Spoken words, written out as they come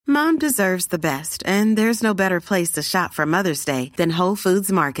Mom deserves the best, and there's no better place to shop for Mother's Day than Whole Foods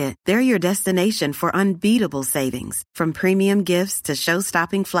Market. They're your destination for unbeatable savings, from premium gifts to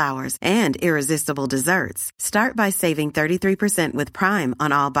show-stopping flowers and irresistible desserts. Start by saving 33% with Prime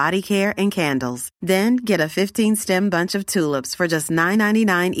on all body care and candles. Then get a 15-stem bunch of tulips for just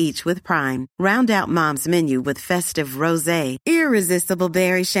 $9.99 each with Prime. Round out Mom's menu with festive rosé, irresistible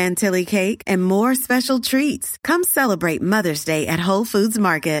berry chantilly cake, and more special treats. Come celebrate Mother's Day at Whole Foods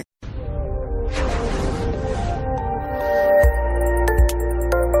Market.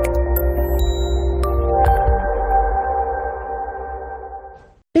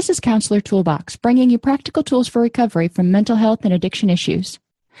 This is Counselor Toolbox, bringing you practical tools for recovery from mental health and addiction issues.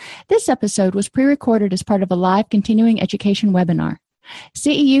 This episode was pre-recorded as part of a live continuing education webinar.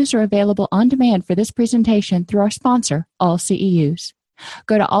 CEUs are available on demand for this presentation through our sponsor, All CEUs.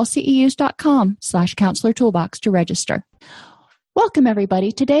 Go to allceus.com/Counselor Toolbox to register. Welcome,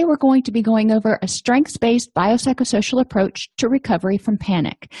 everybody. Today we're going to be going over a strengths-based biopsychosocial approach to recovery from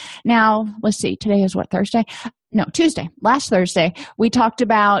panic. Now, let's see, today is what, Thursday? No, Tuesday. Last Thursday, we talked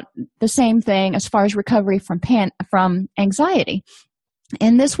about the same thing as far as recovery from anxiety.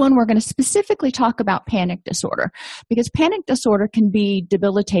 In this one, we're going to specifically talk about panic disorder, because panic disorder can be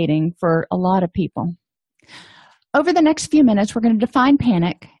debilitating for a lot of people. Over the next few minutes, we're going to define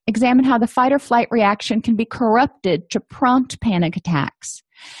panic, examine how the fight or flight reaction can be corrupted to prompt panic attacks,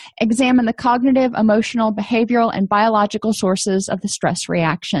 examine the cognitive, emotional, behavioral, and biological sources of the stress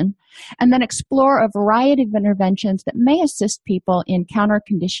reaction, and then explore a variety of interventions that may assist people in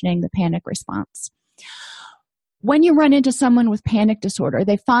counter-conditioning the panic response. When you run into someone with panic disorder,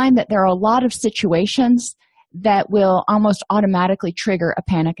 they find that there are a lot of situations that will almost automatically trigger a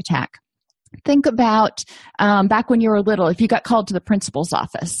panic attack. Think about back when you were little, if you got called to the principal's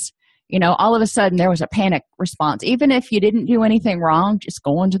office, all of a sudden there was a panic response. Even if you didn't do anything wrong, just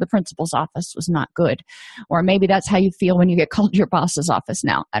going to the principal's office was not good. Or maybe that's how you feel when you get called to your boss's office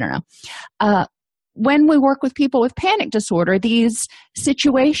now. I don't know. When we work with people with panic disorder, these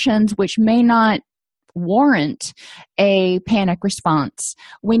situations which may not warrant a panic response,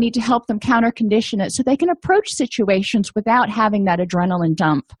 we need to help them counter condition it so they can approach situations without having that adrenaline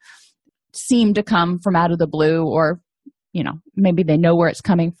dump seem to come from out of the blue, or maybe they know where it's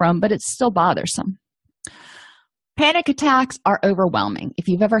coming from, but it's still bothersome. Panic attacks are overwhelming. If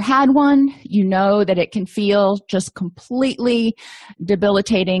you've ever had one, you know that it can feel just completely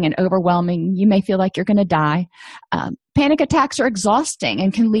debilitating and overwhelming. You may feel like you're going to die. Panic attacks are exhausting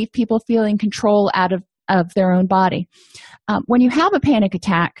and can leave people feeling control out of their own body. When you have a panic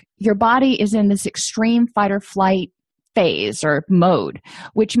attack, your body is in this extreme fight or flight phase or mode,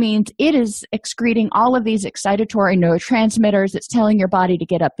 which means it is excreting all of these excitatory neurotransmitters. It's telling your body to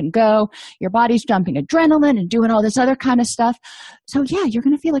get up and go. Your body's dumping adrenaline and doing all this other kind of stuff. So yeah, you're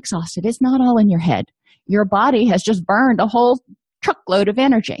going to feel exhausted. It's not all in your head. Your body has just burned a whole truckload of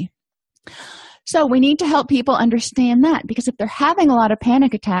energy. So we need to help people understand that, because if they're having a lot of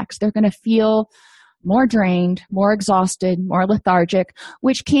panic attacks, they're going to feel more drained, more exhausted, more lethargic,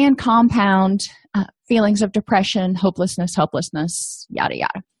 which can compound feelings of depression, hopelessness, helplessness, yada,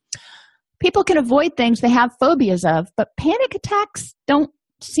 yada. People can avoid things they have phobias of, but panic attacks don't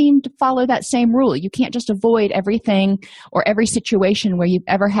seem to follow that same rule. You can't just avoid everything or every situation where you've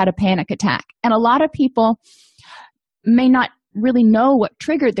ever had a panic attack. And a lot of people may not really know what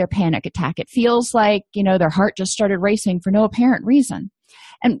triggered their panic attack. It feels like, their heart just started racing for no apparent reason.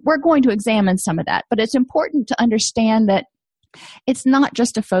 And we're going to examine some of that, but it's important to understand that it's not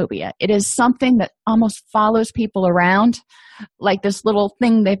just a phobia. It is something that almost follows people around, like this little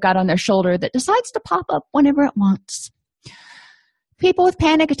thing they've got on their shoulder that decides to pop up whenever it wants. People with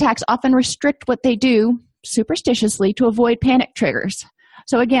panic attacks often restrict what they do superstitiously to avoid panic triggers.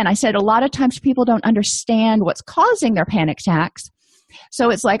 So again, I said a lot of times people don't understand what's causing their panic attacks. So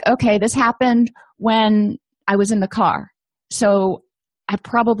it's like, okay, this happened when I was in the car, so I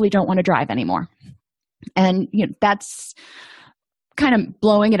probably don't want to drive anymore. And that's kind of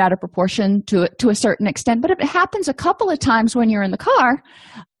blowing it out of proportion to a certain extent. But if it happens a couple of times when you're in the car,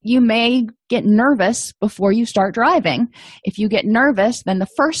 you may get nervous before you start driving. If you get nervous, then the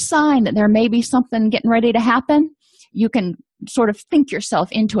first sign that there may be something getting ready to happen, you can sort of think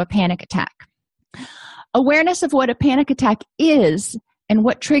yourself into a panic attack. Awareness of what a panic attack is and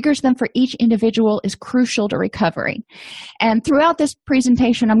what triggers them for each individual is crucial to recovery. And throughout this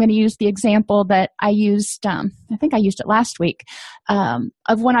presentation, I'm going to use the example that I used, I think I used it last week,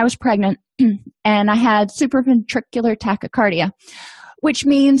 of when I was pregnant and I had supraventricular tachycardia, which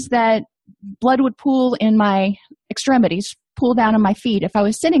means that blood would pool in my extremities, pool down on my feet if I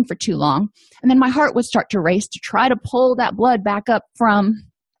was sitting for too long. And then my heart would start to race to try to pull that blood back up from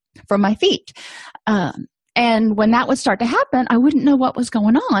from my feet. And when that would start to happen, I wouldn't know what was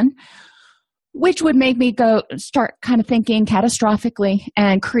going on, which would make me start kind of thinking catastrophically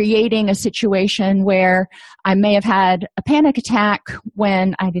and creating a situation where I may have had a panic attack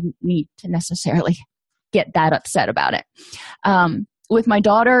when I didn't need to necessarily get that upset about it. With my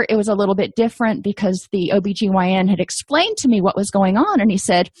daughter, it was a little bit different because the OBGYN had explained to me what was going on, and he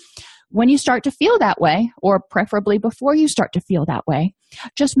said, when you start to feel that way, or preferably before you start to feel that way,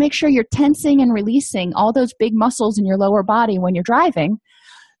 just make sure you're tensing and releasing all those big muscles in your lower body when you're driving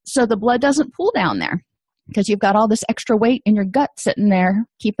so the blood doesn't pool down there, because you've got all this extra weight in your gut sitting there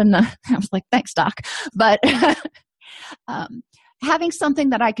keeping I was like, thanks, doc. But having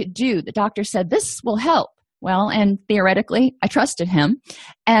something that I could do, the doctor said, this will help. Well, and theoretically, I trusted him,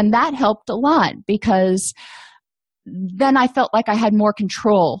 and that helped a lot because then I felt like I had more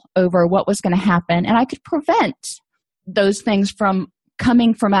control over what was going to happen, and I could prevent those things from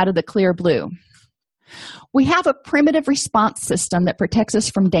coming from out of the clear blue. We have a primitive response system that protects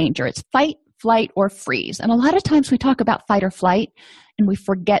us from danger. It's fight, flight, or freeze. And a lot of times we talk about fight or flight, and we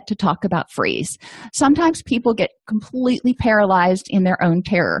forget to talk about freeze. Sometimes people get completely paralyzed in their own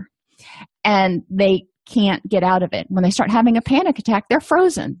terror, and they can't get out of it. When they start having a panic attack, they're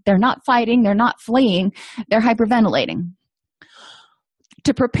frozen. They're not fighting. They're not fleeing. They're hyperventilating.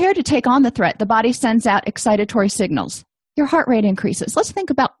 To prepare to take on the threat, the body sends out excitatory signals. Your heart rate increases. Let's think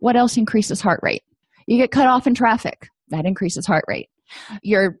about what else increases heart rate. You get cut off in traffic. That increases heart rate.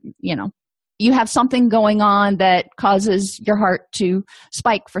 You have something going on that causes your heart to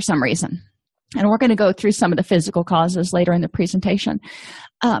spike for some reason. And we're going to go through some of the physical causes later in the presentation.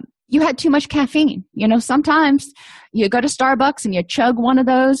 You had too much caffeine. Sometimes you go to Starbucks and you chug one of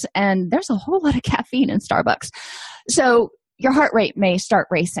those, and there's a whole lot of caffeine in Starbucks. So your heart rate may start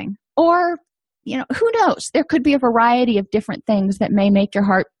racing. Or, who knows? There could be a variety of different things that may make your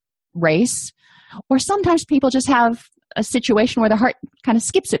heart race. Or sometimes people just have a situation where the heart kind of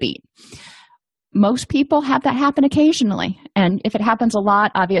skips a beat. Most people have that happen occasionally. And if it happens a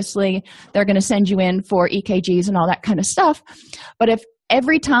lot, obviously, they're going to send you in for EKGs and all that kind of stuff. But if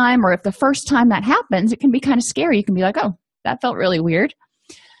every time, or if the first time that happens, it can be kind of scary. You can be like, oh, that felt really weird.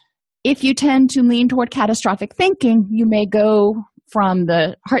 If you tend to lean toward catastrophic thinking, you may go from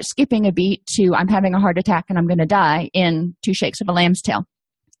the heart skipping a beat to I'm having a heart attack and I'm going to die in 2 shakes of a lamb's tail.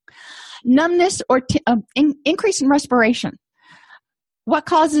 Numbness or increase in respiration. What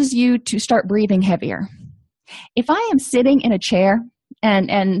causes you to start breathing heavier? If I am sitting in a chair,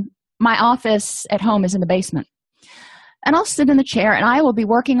 and my office at home is in the basement, and I'll sit in the chair and I will be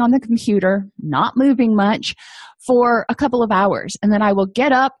working on the computer, not moving much, for a couple of hours. And then I will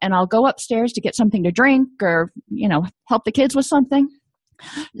get up and I'll go upstairs to get something to drink or, help the kids with something.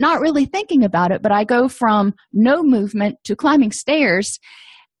 Not really thinking about it, but I go from no movement to climbing stairs,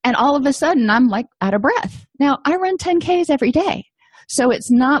 and all of a sudden I'm like out of breath. Now, I run 10Ks every day. So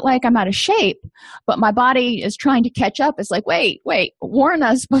it's not like I'm out of shape, but my body is trying to catch up. It's like, wait, warn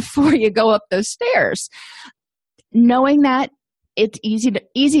us before you go up those stairs. Knowing that, it's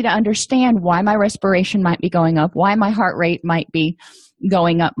easy to understand why my respiration might be going up, why my heart rate might be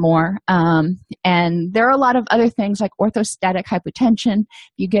going up more. And there are a lot of other things like orthostatic hypotension.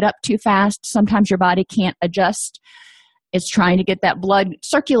 If you get up too fast, sometimes your body can't adjust. It's trying to get that blood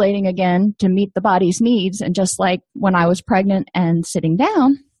circulating again to meet the body's needs. And just like when I was pregnant and sitting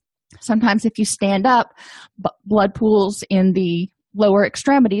down, sometimes if you stand up, blood pools in the lower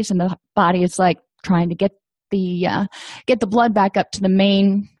extremities, and the body is like trying to get the blood back up to the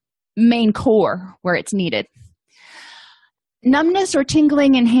main core where it's needed. Numbness or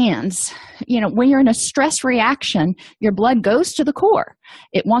tingling in hands. When you're in a stress reaction, your blood goes to the core.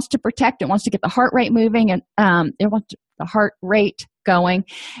 It wants to protect. It wants to get the heart rate moving, and it wants the heart rate going.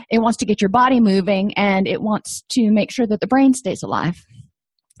 It wants to get your body moving, and it wants to make sure that the brain stays alive.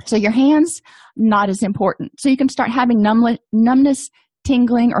 So your hands, not as important. So you can start having numbness,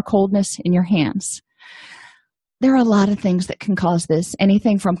 tingling, or coldness in your hands. There are a lot of things that can cause this.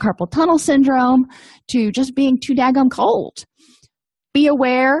 Anything from carpal tunnel syndrome to just being too daggum cold. Be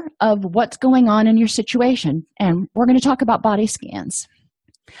aware of what's going on in your situation. And we're going to talk about body scans.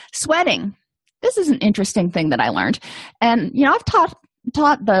 Sweating. This is an interesting thing that I learned. And, I've taught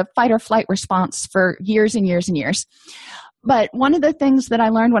the fight or flight response for years and years and years. But one of the things that I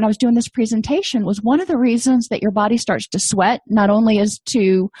learned when I was doing this presentation was one of the reasons that your body starts to sweat not only is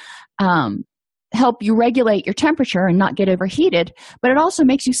to help you regulate your temperature and not get overheated, but it also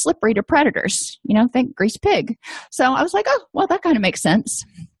makes you slippery to predators. Think greased pig. So I was like, oh, well, that kind of makes sense.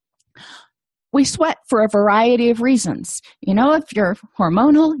 We sweat for a variety of reasons. If you're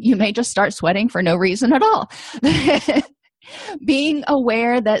hormonal, you may just start sweating for no reason at all. Being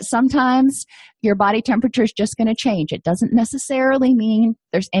aware that sometimes your body temperature is just going to change. It doesn't necessarily mean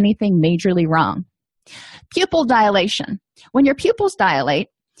there's anything majorly wrong. Pupil dilation. When your pupils dilate,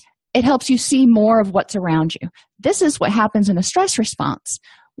 it helps you see more of what's around you. This is what happens in a stress response.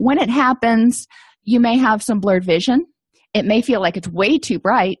 When it happens, you may have some blurred vision. It may feel like it's way too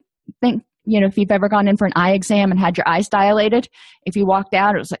bright. Think, if you've ever gone in for an eye exam and had your eyes dilated, if you walked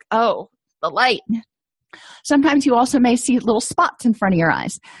out, it was like, oh, the light. Sometimes you also may see little spots in front of your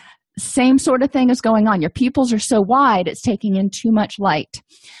eyes. Same sort of thing is going on. Your pupils are so wide, it's taking in too much light.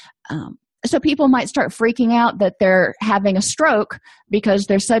 So people might start freaking out that they're having a stroke because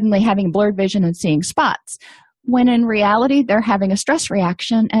they're suddenly having blurred vision and seeing spots, when in reality, they're having a stress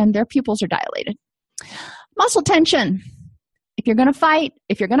reaction and their pupils are dilated. Muscle tension. If you're going to fight,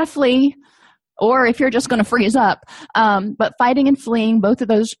 if you're going to flee, or if you're just going to freeze up, but fighting and fleeing, both of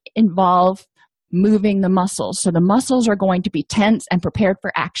those involve moving the muscles. So the muscles are going to be tense and prepared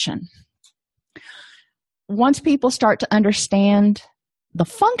for action. Once people start to understand the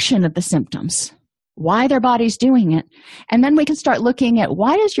function of the symptoms, why their body's doing it, and then we can start looking at,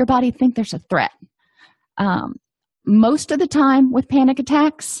 why does your body think there's a threat? Most of the time with panic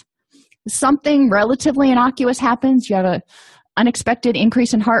attacks, something relatively innocuous happens. You have an unexpected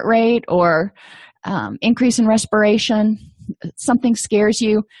increase in heart rate or increase in respiration. Something scares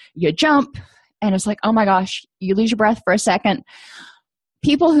you. You jump, and it's like, oh my gosh, you lose your breath for a second.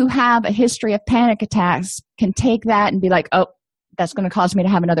 People who have a history of panic attacks can take that and be like, oh, that's going to cause me to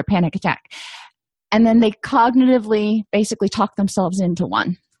have another panic attack. And then they cognitively basically talk themselves into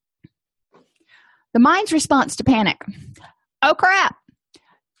one. The mind's response to panic. Oh, crap.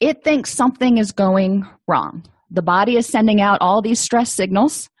 It thinks something is going wrong. The body is sending out all these stress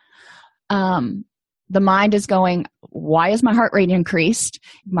signals. The mind is going, why is my heart rate increased?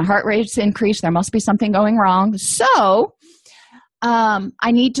 If my heart rate's increased, there must be something going wrong. So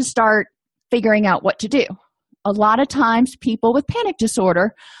I need to start figuring out what to do. A lot of times people with panic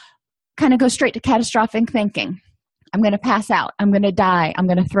disorder kind of go straight to catastrophic thinking. I'm going to pass out. I'm going to die. I'm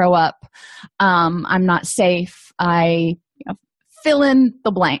going to throw up. I'm not safe. Fill in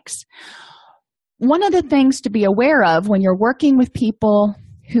the blanks. One of the things to be aware of when you're working with people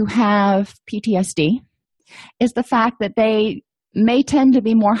who have PTSD is the fact that they may tend to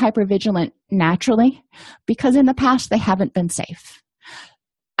be more hypervigilant naturally because in the past they haven't been safe.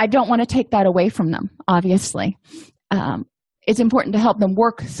 I don't want to take that away from them, obviously. It's important to help them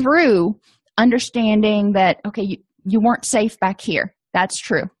work through understanding that, okay, you weren't safe back here. That's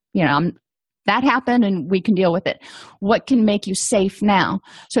true. That happened and we can deal with it. What can make you safe now?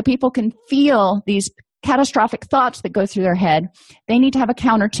 So people can feel these catastrophic thoughts that go through their head. They need to have a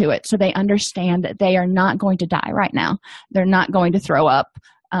counter to it so they understand that they are not going to die right now. They're not going to throw up.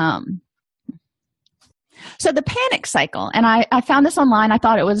 So the panic cycle, and I found this online. I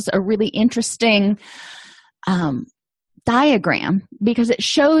thought it was a really interesting diagram because it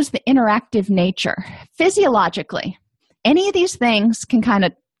shows the interactive nature. Physiologically, any of these things can kind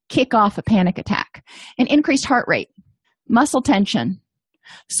of kick off a panic attack. An increased heart rate, muscle tension,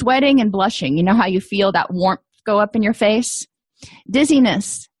 sweating and blushing. You know how you feel that warmth go up in your face?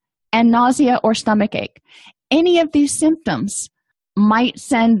 Dizziness and nausea or stomach ache. Any of these symptoms might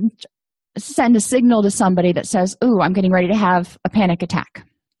send a signal to somebody that says, ooh, I'm getting ready to have a panic attack.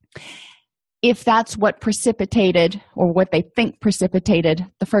 If that's what precipitated or what they think precipitated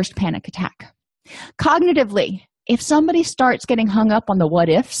the first panic attack. Cognitively, if somebody starts getting hung up on the what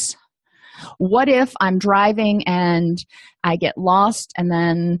ifs, what if I'm driving and I get lost and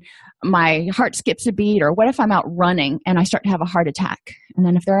then my heart skips a beat, or what if I'm out running and I start to have a heart attack? And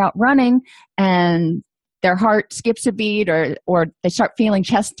then if they're out running and their heart skips a beat or they start feeling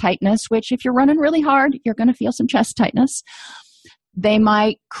chest tightness, which if you're running really hard, you're going to feel some chest tightness, they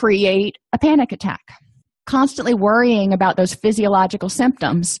might create a panic attack. Constantly worrying about those physiological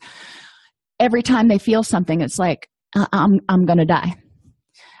symptoms. Every time they feel something, it's like, I'm going to die.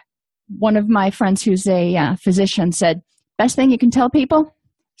 One of my friends who's a physician said, best thing you can tell people,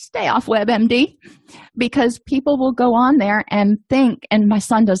 stay off WebMD, because people will go on there and think, and my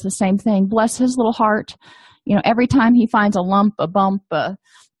son does the same thing, bless his little heart. Every time he finds a lump, a bump, a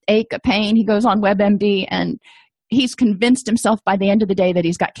ache, a pain, he goes on WebMD and he's convinced himself by the end of the day that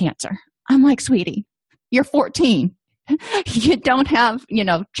he's got cancer. I'm like, sweetie, you're 14. You don't have,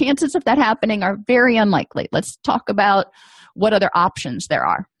 chances of that happening are very unlikely. Let's talk about what other options there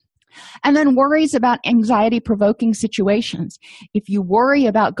are. And then worries about anxiety-provoking situations. If you worry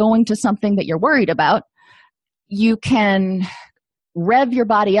about going to something that you're worried about, you can rev your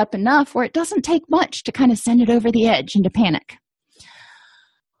body up enough where it doesn't take much to kind of send it over the edge into panic.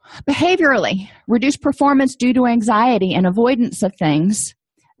 Behaviorally, reduce performance due to anxiety and avoidance of things,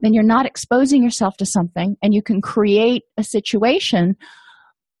 then you're not exposing yourself to something, and you can create a situation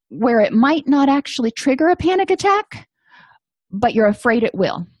where it might not actually trigger a panic attack, but you're afraid it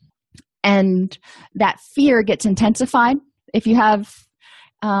will. And that fear gets intensified. If you have,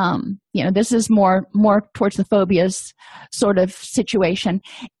 this is more towards the phobias sort of situation.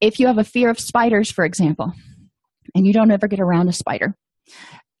 If you have a fear of spiders, for example, and you don't ever get around a spider,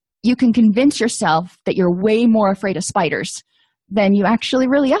 you can convince yourself that you're way more afraid of spiders than you actually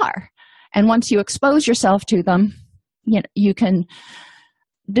really are. And once you expose yourself to them, you can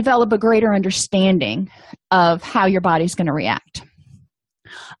develop a greater understanding of how your body's going to react.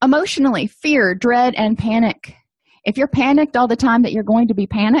 Emotionally, fear, dread, and panic. If you're panicked all the time that you're going to be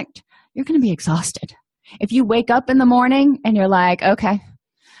panicked, you're going to be exhausted. If you wake up in the morning and you're like, okay,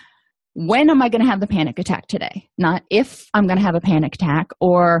 when am I going to have the panic attack today? Not if I'm going to have a panic attack,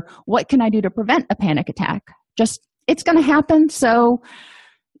 or what can I do to prevent a panic attack? Just, it's going to happen, so,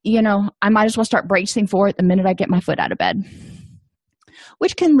 I might as well start bracing for it the minute I get my foot out of bed,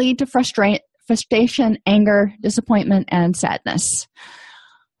 which can lead to frustration, anger, disappointment, and sadness.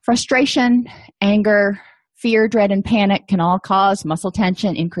 Frustration, anger, fear, dread, and panic can all cause muscle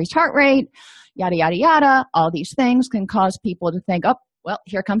tension, increased heart rate, yada, yada, yada. All these things can cause people to think, oh, well,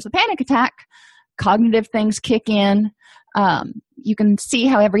 here comes the panic attack. Cognitive things kick in. You can see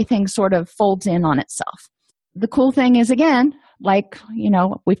how everything sort of folds in on itself. The cool thing is, again,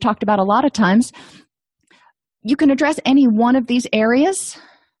 we've talked about a lot of times, you can address any one of these areas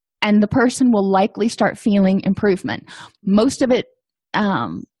and the person will likely start feeling improvement. Most of it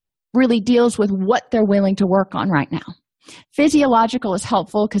really deals with what they're willing to work on right now. Physiological is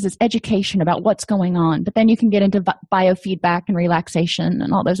helpful because it's education about what's going on, but then you can get into biofeedback and relaxation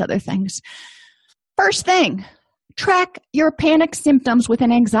and all those other things. First thing, track your panic symptoms with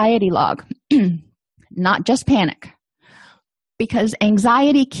an anxiety log, not just panic, because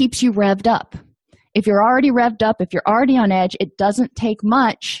anxiety keeps you revved up. If you're already revved up, if you're already on edge, it doesn't take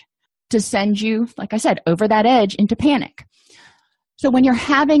much to send you, like I said, over that edge into panic. So when you're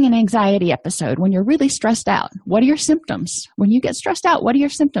having an anxiety episode, when you're really stressed out, what are your symptoms? When you get stressed out, what are your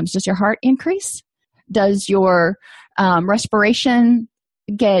symptoms? Does your heart increase? Does your respiration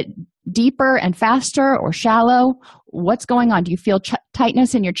get deeper and faster or shallow? What's going on? Do you feel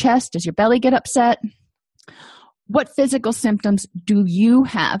tightness in your chest? Does your belly get upset? What physical symptoms do you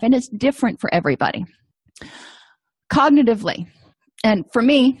have? And it's different for everybody. Cognitively, and for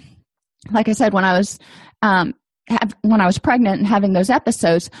me, like I said, when I was pregnant and having those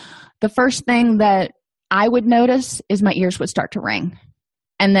episodes, the first thing that I would notice is my ears would start to ring.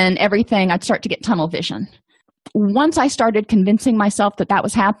 And then I'd start to get tunnel vision. Once I started convincing myself that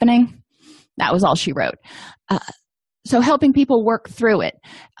was happening, that was all she wrote. So helping people work through it.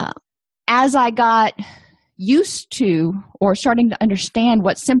 As I got used to or starting to understand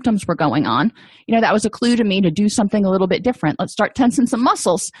what symptoms were going on, that was a clue to me to do something a little bit different. Let's start tensing some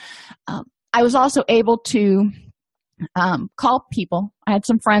muscles. I was also able to call people. I had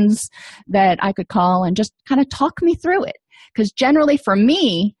some friends that I could call and just kind of talk me through it. Because generally for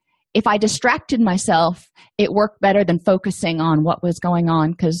me, if I distracted myself, it worked better than focusing on what was going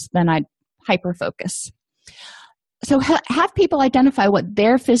on, because then I'd hyper-focus. So have people identify what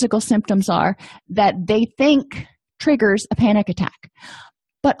their physical symptoms are that they think triggers a panic attack.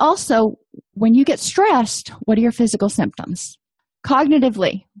 But also, when you get stressed, what are your physical symptoms?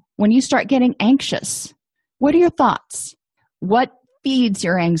 Cognitively, when you start getting anxious, what are your thoughts? What feeds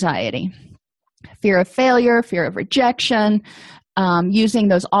your anxiety? Fear of failure, fear of rejection, using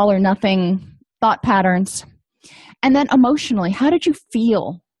those all or nothing thought patterns. And then emotionally, how did you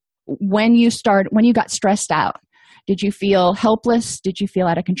feel when you got stressed out? Did you feel helpless? Did you feel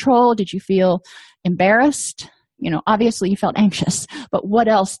out of control? Did you feel embarrassed? Obviously you felt anxious, but what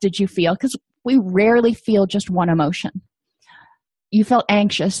else did you feel? Because we rarely feel just one emotion. You felt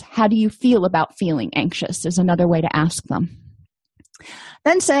anxious. How do you feel about feeling anxious is another way to ask them.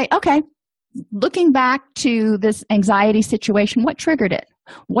 Then say, okay, looking back to this anxiety situation, what triggered it?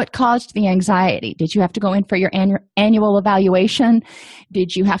 What caused the anxiety? Did you have to go in for your annual evaluation?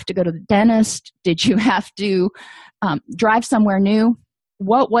 Did you have to go to the dentist? Did you have to drive somewhere new?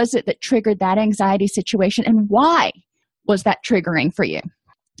 What was it that triggered that anxiety situation, and why was that triggering for you?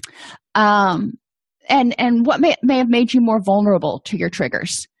 And what may have made you more vulnerable to your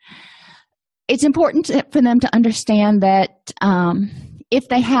triggers? It's important for them to understand that if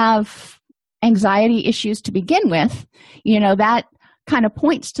they have anxiety issues to begin with, that kind of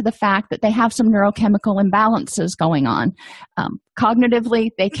points to the fact that they have some neurochemical imbalances going on. Cognitively,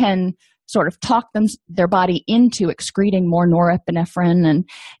 they can sort of talk their body into excreting more norepinephrine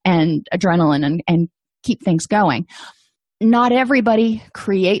and adrenaline and keep things going. Not everybody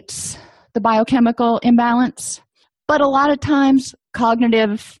creates the biochemical imbalance, but a lot of times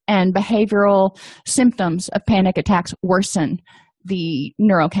cognitive and behavioral symptoms of panic attacks worsen the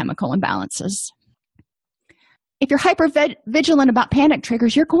neurochemical imbalances. If you're hypervigilant about panic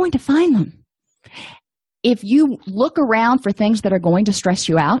triggers, you're going to find them. If you look around for things that are going to stress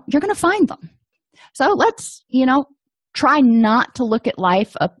you out, you're going to find them. So let's, try not to look at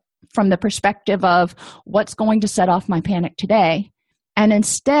life from the perspective of what's going to set off my panic today. And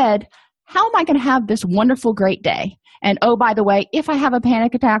instead, how am I going to have this wonderful, great day? And oh, by the way, if I have a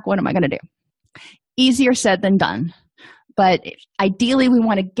panic attack, what am I going to do? Easier said than done. But ideally, we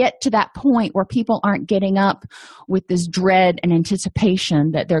want to get to that point where people aren't getting up with this dread and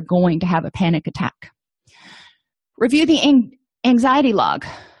anticipation that they're going to have a panic attack. Review the anxiety log.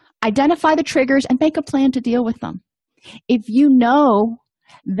 Identify the triggers and make a plan to deal with them. If you know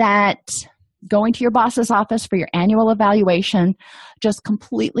that going to your boss's office for your annual evaluation just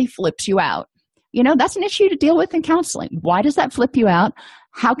completely flips you out, that's an issue to deal with in counseling. Why does that flip you out?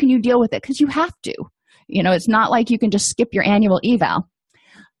 How can you deal with it? Because you have to. It's not like you can just skip your annual eval.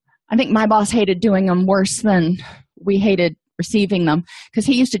 I think my boss hated doing them worse than we hated receiving them, because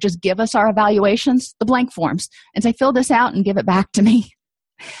he used to just give us our evaluations, the blank forms, and say, fill this out and give it back to me.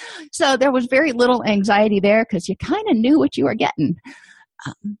 So there was very little anxiety there because you kind of knew what you were getting.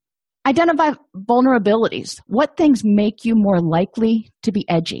 Identify vulnerabilities. What things make you more likely to be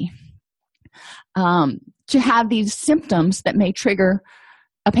edgy? To have these symptoms that may trigger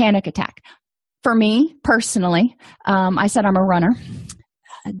a panic attack. For me, personally, I said I'm a runner.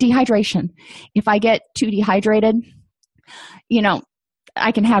 Dehydration. If I get too dehydrated,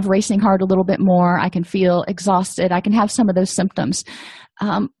 I can have racing heart a little bit more. I can feel exhausted. I can have some of those symptoms.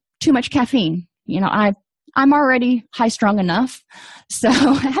 Too much caffeine. I'm already high-strung enough, so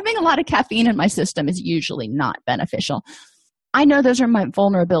having a lot of caffeine in my system is usually not beneficial. I know those are my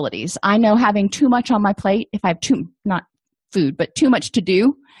vulnerabilities. I know having too much on my plate, if I have not food, but too much to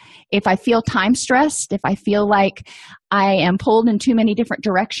do, if I feel time stressed, if I feel like I am pulled in too many different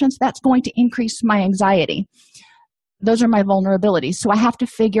directions, that's going to increase my anxiety. Those are my vulnerabilities. So I have to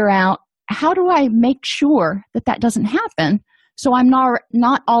figure out, how do I make sure that doesn't happen so I'm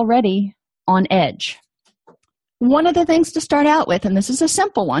not already on edge? One of the things to start out with, and this is a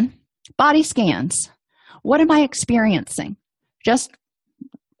simple one, body scans. What am I experiencing? Just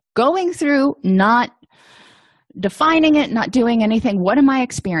going through, not defining it, not doing anything. What am I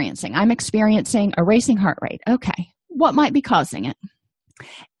experiencing? I'm experiencing a racing heart rate. Okay. What might be causing it?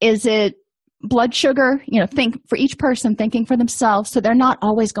 Is it blood sugar? Think for each person, thinking for themselves, so they're not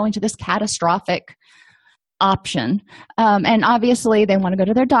always going to this catastrophic option. And obviously, they want to go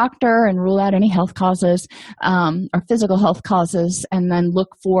to their doctor and rule out any health causes or physical health causes, and then look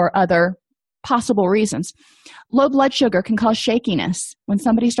for other possible reasons. Low blood sugar can cause shakiness. When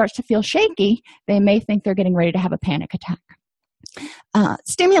somebody starts to feel shaky, they may think they're getting ready to have a panic attack.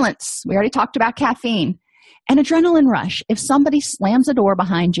 Stimulants. We already talked about caffeine. An adrenaline rush. If somebody slams a door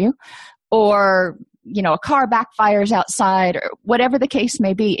behind you, or a car backfires outside, or whatever the case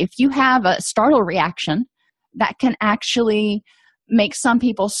may be, if you have a startle reaction, that can actually make some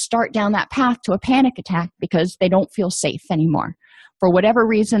people start down that path to a panic attack because they don't feel safe anymore. For whatever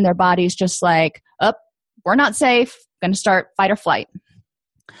reason, their body's just like, we're not safe, going to start fight or flight.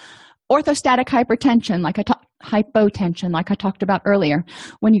 Orthostatic hypotension, like I talked about earlier.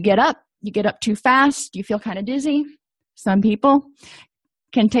 When you get up too fast, you feel kind of dizzy. Some people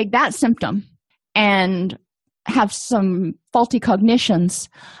can take that symptom and have some faulty cognitions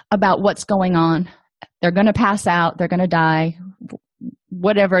about what's going on. They're going to pass out, they're going to die,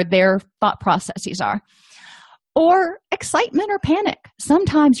 whatever their thought processes are. Or excitement or panic.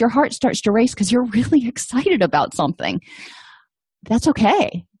 Sometimes your heart starts to race because you're really excited about something. That's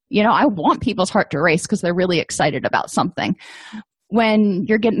okay. I want people's heart to race because they're really excited about something. When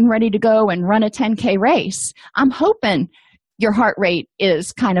you're getting ready to go and run a 10K race, I'm hoping your heart rate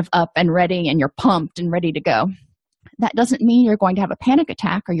is kind of up and ready and you're pumped and ready to go. That doesn't mean you're going to have a panic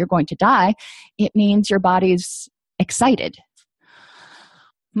attack or you're going to die. It means your body's excited.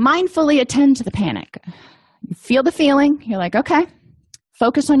 Mindfully attend to the panic. You feel the feeling. You're like, okay,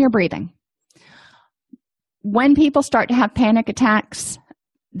 focus on your breathing. When people start to have panic attacks,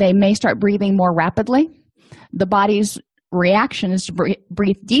 they may start breathing more rapidly. The body's reaction is to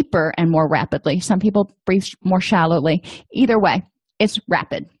breathe deeper and more rapidly. Some people breathe more shallowly. Either way, it's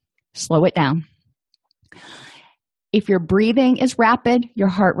rapid. Slow it down. If your breathing is rapid, your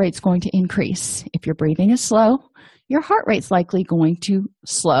heart rate's going to increase. If your breathing is slow, your heart rate's likely going to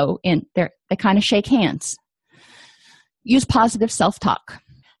slow in there. They kind of shake hands. Use positive self-talk.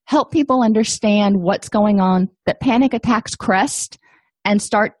 Help people understand what's going on, that panic attacks crest and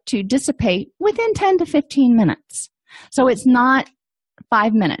start to dissipate within 10 to 15 minutes. So it's not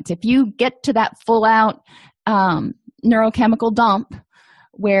 5 minutes. If you get to that full-out neurochemical dump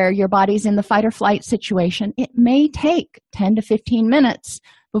where your body's in the fight or flight situation, it may take 10 to 15 minutes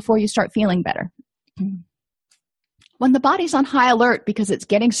before you start feeling better. When the body's on high alert because it's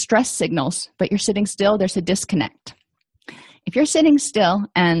getting stress signals, but you're sitting still, there's a disconnect. If you're sitting still,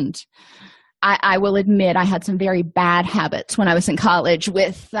 and I will admit I had some very bad habits when I was in college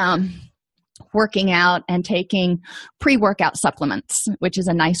with working out and taking pre-workout supplements, which is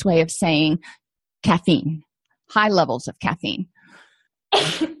a nice way of saying caffeine, high levels of caffeine.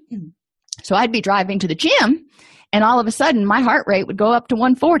 So I'd be driving to the gym, and all of a sudden my heart rate would go up to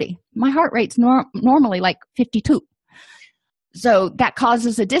 140. My heart rate's normally like 52. So that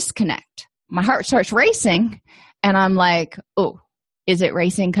causes a disconnect. My heart starts racing, and I'm like, oh, is it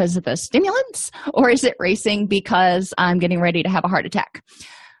racing because of the stimulants, or is it racing because I'm getting ready to have a heart attack?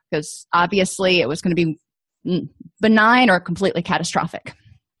 Because obviously it was going to be benign or completely catastrophic.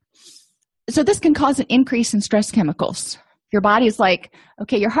 So this can cause an increase in stress chemicals. Your body's like,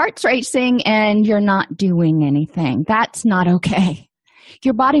 okay, your heart's racing and you're not doing anything. That's not okay.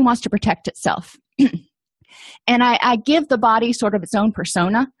 Your body wants to protect itself. And I give the body sort of its own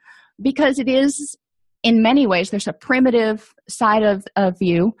persona because it is, in many ways, there's a primitive side of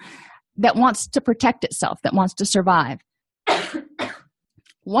you that wants to protect itself, that wants to survive.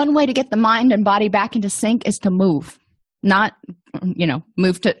 One way to get the mind and body back into sync is to move. Not,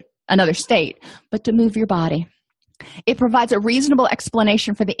 move to another state, but to move your body. It provides a reasonable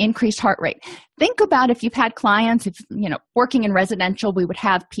explanation for the increased heart rate. Think about if you've had clients, working in residential, we would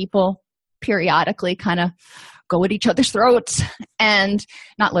have people periodically kind of go at each other's throats, and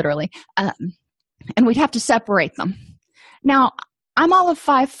not literally, and we'd have to separate them. Now, I'm all of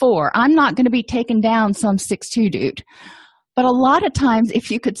 5'4". I'm not going to be taking down some 6'2" dude. But a lot of times,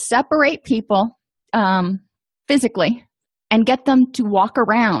 if you could separate people physically and get them to walk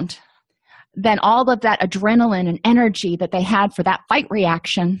around, then all of that adrenaline and energy that they had for that fight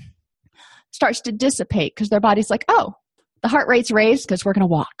reaction starts to dissipate because their body's like, oh, the heart rate's raised because we're going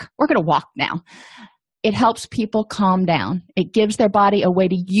to walk. We're going to walk now. It helps people calm down. It gives their body a way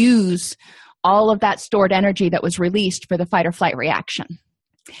to use all of that stored energy that was released for the fight or flight reaction.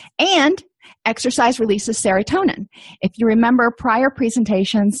 And exercise releases serotonin. If you remember prior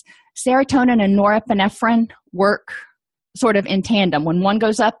presentations, serotonin and norepinephrine work sort of in tandem. When one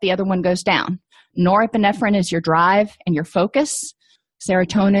goes up, the other one goes down. Norepinephrine is your drive and your focus.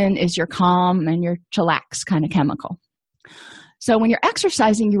 Serotonin is your calm and your chillax kind of chemical. So when you're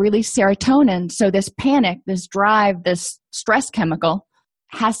exercising, you release serotonin. So this panic, this drive, this stress chemical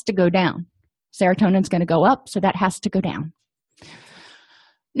has to go down. Serotonin's going to go up, so that has to go down.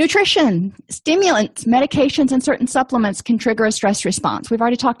 Nutrition, stimulants, medications, and certain supplements can trigger a stress response. We've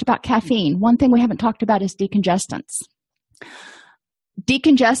already talked about caffeine. One thing we haven't talked about is decongestants.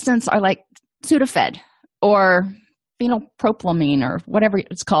 Decongestants are like Sudafed or phenylpropylamine or whatever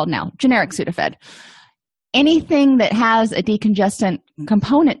it's called now, generic Sudafed. Anything that has a decongestant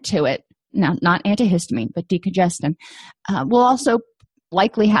component to it, now not antihistamine, but decongestant, will also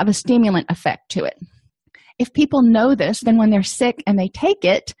likely have a stimulant effect to it. If people know this, then when they're sick and they take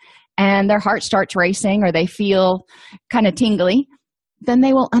it and their heart starts racing or they feel kind of tingly, then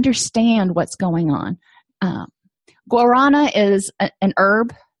they will understand what's going on. Guarana is an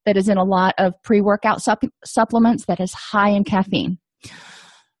herb that is in a lot of pre-workout supplements that is high in caffeine.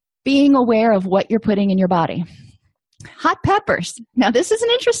 Being aware of what you're putting in your body. Hot peppers. Now, this is an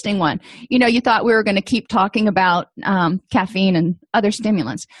interesting one. You thought we were going to keep talking about caffeine and other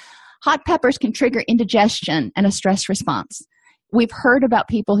stimulants. Hot peppers can trigger indigestion and a stress response. We've heard about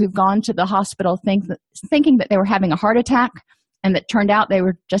people who've gone to the hospital thinking that they were having a heart attack and that turned out they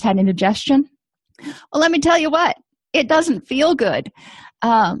were just had indigestion. Well, let me tell you what, it doesn't feel good.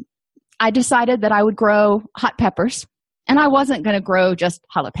 I decided that I would grow hot peppers, and I wasn't going to grow just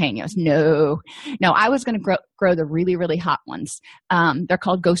jalapenos. No, I was going to grow the really, really hot ones. They're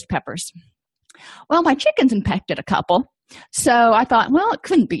called ghost peppers. Well, my chickens infected a couple. So I thought, well, it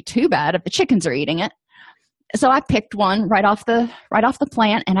couldn't be too bad if the chickens are eating it. So I picked one right off the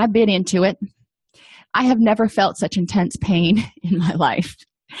plant, and I bit into it. I have never felt such intense pain in my life.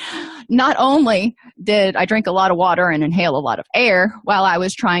 Not only did I drink a lot of water and inhale a lot of air while I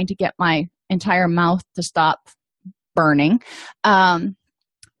was trying to get my entire mouth to stop burning,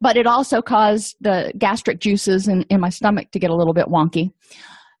 but it also caused the gastric juices in my stomach to get a little bit wonky.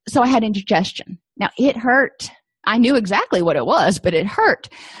 So I had indigestion. Now, it hurt. I knew exactly what it was, but it hurt.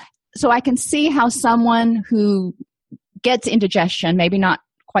 So I can see how someone who gets indigestion, maybe not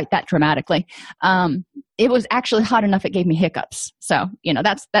quite that dramatically, it was actually hot enough it gave me hiccups. So,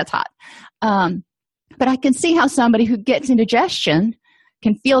 that's hot. But I can see how somebody who gets indigestion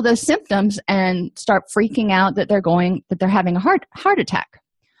can feel those symptoms and start freaking out that they're having a heart attack.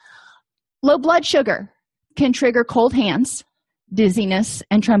 Low blood sugar can trigger cold hands, dizziness,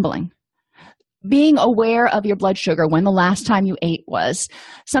 and trembling. Being aware of your blood sugar when the last time you ate was.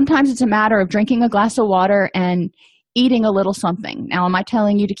 Sometimes it's a matter of drinking a glass of water and eating a little something. Now, am I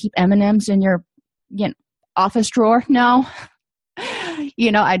telling you to keep M&Ms in your office drawer? No.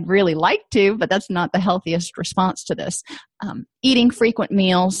 I'd really like to, but that's not the healthiest response to this. Eating frequent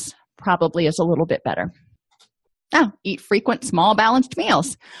meals probably is a little bit better. Now, eat frequent, small, balanced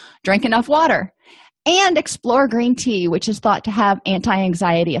meals. Drink enough water. And explore green tea, which is thought to have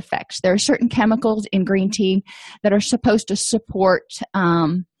anti-anxiety effects. There are certain chemicals in green tea that are supposed to support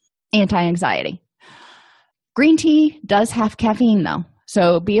anti-anxiety. Green tea does have caffeine, though.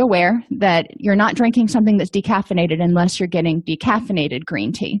 So be aware that you're not drinking something that's decaffeinated unless you're getting decaffeinated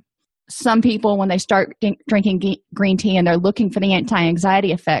green tea. Some people, when they start drinking green tea and they're looking for the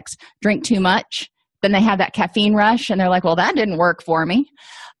anti-anxiety effects, drink too much. Then they have that caffeine rush and they're like, well, that didn't work for me.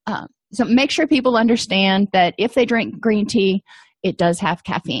 So make sure people understand that if they drink green tea, it does have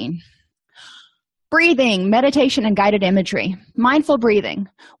caffeine. Breathing, meditation, and guided imagery. Mindful breathing.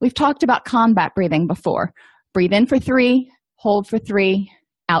 We've talked about combat breathing before. Breathe in for 3, hold for 3,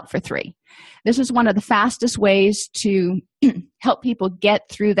 out for 3. This is one of the fastest ways to help people get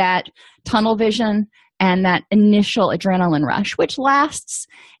through that tunnel vision and that initial adrenaline rush, which lasts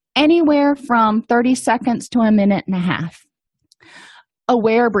anywhere from 30 seconds to a minute and a half.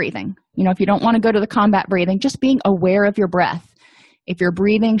 Aware breathing. If you don't want to go to the combat breathing, just being aware of your breath. If you're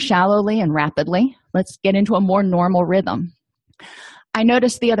breathing shallowly and rapidly, let's get into a more normal rhythm. I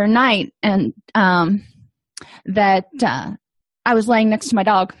noticed the other night that I was laying next to my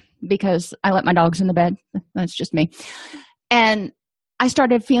dog because I let my dogs in the bed. That's just me. And I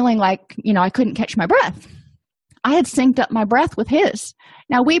started feeling like, I couldn't catch my breath. I had synced up my breath with his.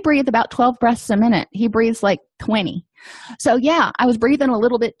 Now, we breathe about 12 breaths a minute. He breathes like 20. So, yeah, I was breathing a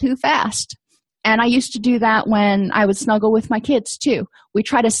little bit too fast. And I used to do that when I would snuggle with my kids, too. We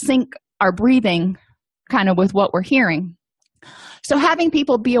try to sync our breathing kind of with what we're hearing. So having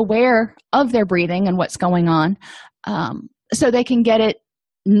people be aware of their breathing and what's going on so they can get it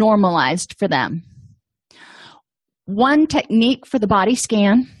normalized for them. One technique for the body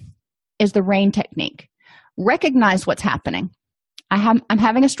scan is the RAIN technique. Recognize what's happening. I'm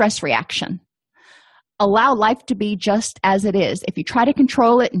having a stress reaction. Allow life to be just as it is. If you try to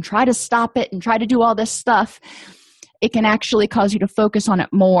control it and try to stop it and try to do all this stuff, it can actually cause you to focus on it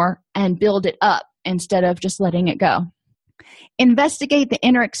more and build it up instead of just letting it go. Investigate the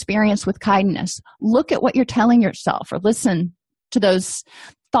inner experience with kindness. Look at what you're telling yourself or listen to those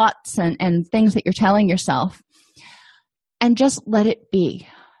thoughts and things that you're telling yourself and just let it be.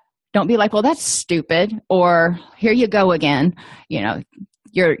 Don't be like, well, that's stupid, or here you go again.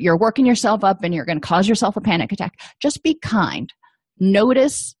 You're working yourself up and you're going to cause yourself a panic attack. Just be kind.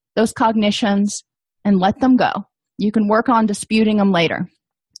 Notice those cognitions and let them go. You can work on disputing them later.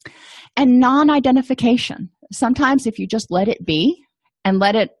 And non-identification. Sometimes if you just let it be and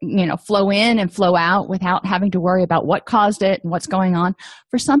let it, flow in and flow out without having to worry about what caused it and what's going on,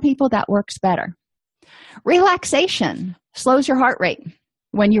 for some people that works better. Relaxation slows your heart rate.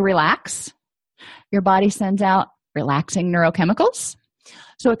 When you relax, your body sends out relaxing neurochemicals.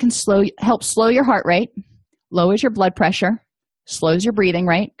 So it can help slow your heart rate, lowers your blood pressure, slows your breathing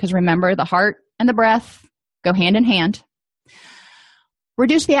rate, because remember, the heart and the breath go hand in hand.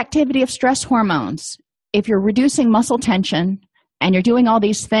 Reduce the activity of stress hormones. If you're reducing muscle tension and you're doing all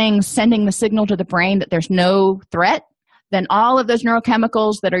these things, sending the signal to the brain that there's no threat, then all of those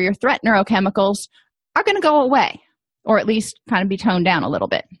neurochemicals that are your threat neurochemicals are going to go away, or at least kind of be toned down a little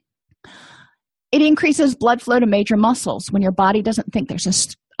bit. It increases blood flow to major muscles. When your body doesn't think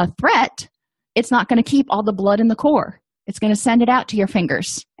there's a threat, it's not going to keep all the blood in the core. It's going to send it out to your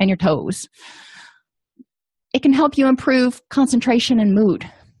fingers and your toes. It can help you improve concentration and mood.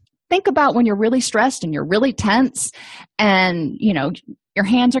 Think about when you're really stressed and you're really tense and, your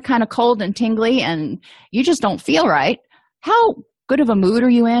hands are kind of cold and tingly and you just don't feel right. How good of a mood are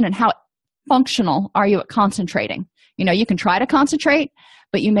you in and how functional are you at concentrating? You can try to concentrate,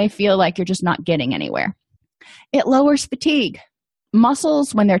 but you may feel like you're just not getting anywhere. It lowers fatigue.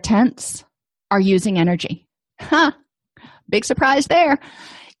 Muscles, when they're tense, are using energy. Big surprise there.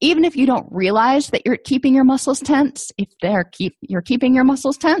 Even if you don't realize that you're keeping your muscles tense, if you're keeping your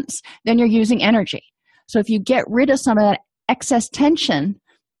muscles tense, then you're using energy. So if you get rid of some of that excess tension,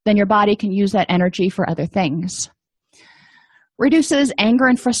 then your body can use that energy for other things. Reduces anger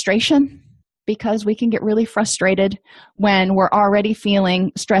and frustration, because we can get really frustrated when we're already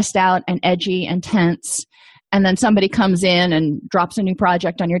feeling stressed out and edgy and tense, and then somebody comes in and drops a new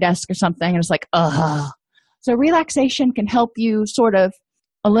project on your desk or something, and it's like, ugh. So relaxation can help you sort of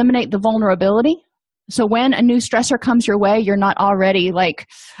eliminate the vulnerability. So when a new stressor comes your way, you're not already like,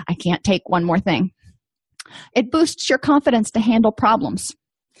 I can't take one more thing. It boosts your confidence to handle problems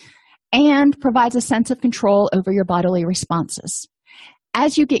and provides a sense of control over your bodily responses.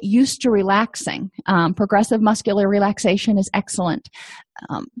 As you get used to relaxing, progressive muscular relaxation is excellent.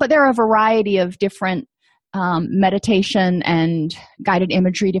 But there are a variety of different meditation and guided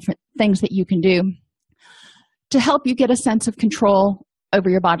imagery, different things that you can do to help you get a sense of control over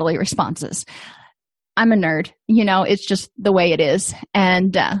your bodily responses. I'm a nerd, it's just the way it is.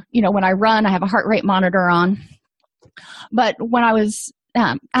 And, when I run, I have a heart rate monitor on. But when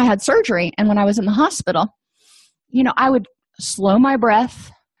I had surgery, and when I was in the hospital, I would slow my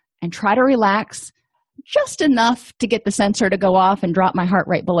breath and try to relax just enough to get the sensor to go off and drop my heart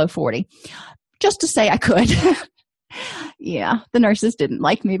rate below 40, just to say I could. Yeah, the nurses didn't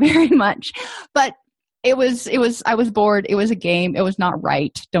like me very much, but I was bored. It was a game. It was not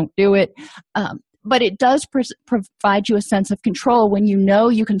right. Don't do it. But it does provide you a sense of control when you know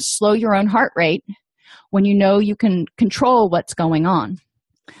you can slow your own heart rate, when you know you can control what's going on.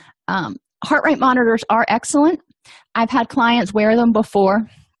 Heart rate monitors are excellent. I've had clients wear them before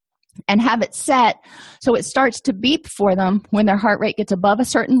and have it set so it starts to beep for them when their heart rate gets above a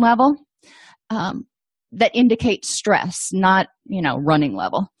certain level that indicates stress, not, running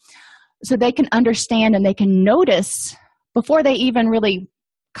level. So they can understand and they can notice before they even really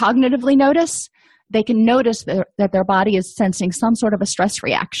cognitively notice, they can notice that their body is sensing some sort of a stress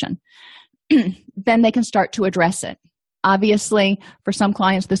reaction. Then they can start to address it. Obviously, for some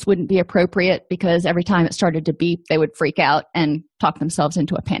clients, this wouldn't be appropriate because every time it started to beep, they would freak out and talk themselves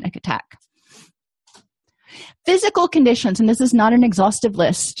into a panic attack. Physical conditions, and this is not an exhaustive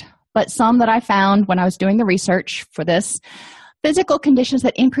list, but some that I found when I was doing the research for this. Physical conditions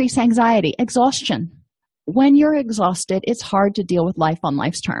that increase anxiety, exhaustion. When you're exhausted, it's hard to deal with life on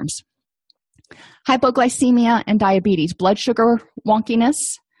life's terms. Hypoglycemia and diabetes, blood sugar wonkiness,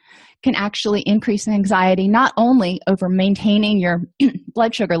 can actually increase anxiety not only over maintaining your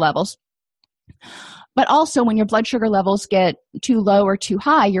blood sugar levels, but also when your blood sugar levels get too low or too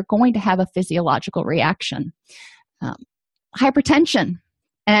high, you're going to have a physiological reaction. Hypertension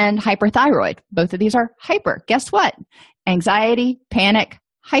and hyperthyroid, both of these are hyper. Guess what? Anxiety, panic,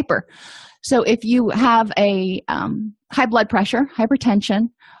 hyper. So if you have a high blood pressure, hypertension,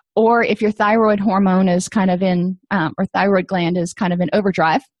 or if your thyroid hormone is kind of in, or thyroid gland is kind of in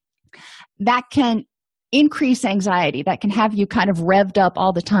overdrive, that can increase anxiety. That can have you kind of revved up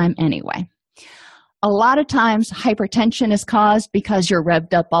all the time anyway. A lot of times hypertension is caused because you're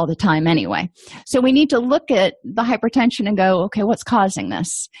revved up all the time anyway. So we need to look at the hypertension and go, okay, what's causing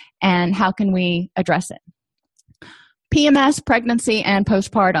this? And how can we address it? PMS, pregnancy, and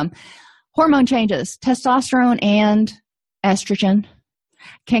postpartum. Hormone changes, testosterone and estrogen,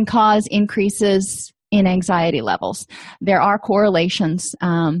 can cause increases in anxiety levels. There are correlations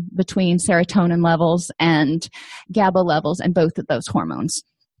between serotonin levels and GABA levels and both of those hormones.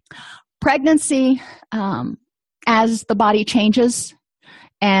 Pregnancy, as the body changes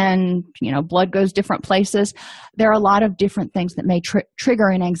and blood goes different places, there are a lot of different things that may trigger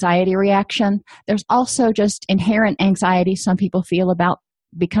an anxiety reaction. There's also just inherent anxiety some people feel about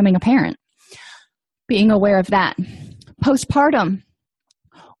becoming a parent. Being aware of that. Postpartum.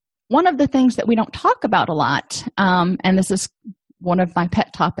 One of the things that we don't talk about a lot, and this is one of my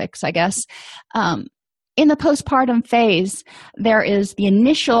pet topics, I guess, in the postpartum phase, there is the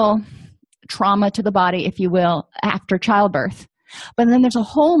initial trauma to the body, if you will, after childbirth. But then there's a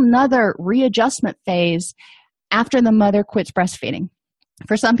whole nother readjustment phase after the mother quits breastfeeding.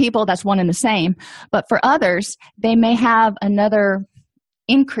 For some people, that's one and the same. But for others, they may have another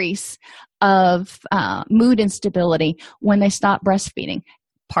increase of mood instability when they stop breastfeeding.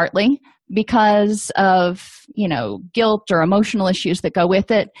 Partly because of, guilt or emotional issues that go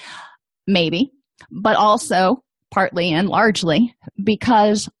with it, maybe, but also partly and largely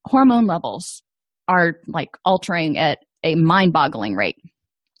because hormone levels are altering at a mind-boggling rate.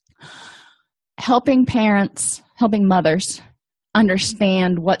 Helping parents, helping mothers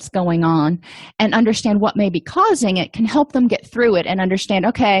understand what's going on and understand what may be causing it can help them get through it and understand,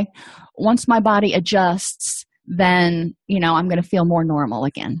 okay, once my body adjusts, then, I'm going to feel more normal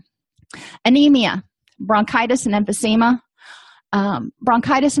again. Anemia, bronchitis and emphysema.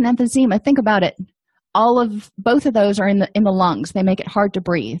 Bronchitis and emphysema, think about it. both of those are in the lungs. They make it hard to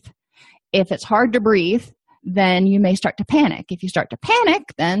breathe. If it's hard to breathe, then you may start to panic. If you start to panic,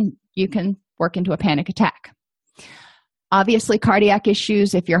 then you can work into a panic attack. Obviously, cardiac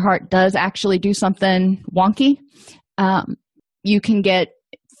issues, if your heart does actually do something wonky, you can get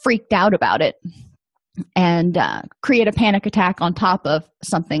freaked out about it and create a panic attack on top of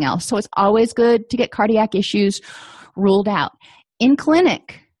something else. So it's always good to get cardiac issues ruled out. In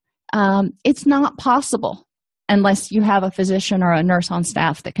clinic, it's not possible unless you have a physician or a nurse on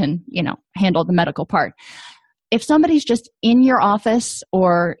staff that can, handle the medical part. If somebody's just in your office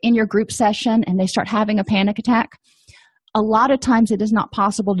or in your group session and they start having a panic attack, a lot of times it is not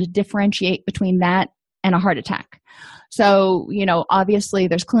possible to differentiate between that and a heart attack. So, obviously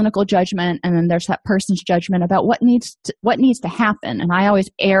there's clinical judgment, and then there's that person's judgment about what needs to happen. And I always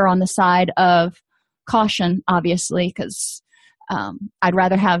err on the side of caution, obviously, because I'd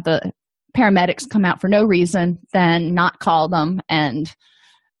rather have the paramedics come out for no reason than not call them and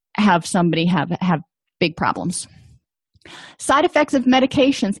have somebody have big problems. Side effects of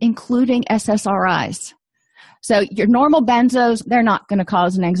medications, including SSRIs. So your normal benzos, they're not going to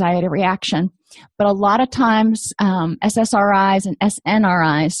cause an anxiety reaction. But a lot of times, SSRIs and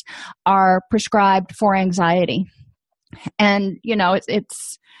SNRIs are prescribed for anxiety. And,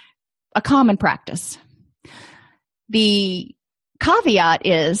 it's a common practice. The caveat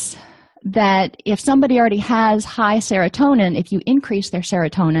is that if somebody already has high serotonin, if you increase their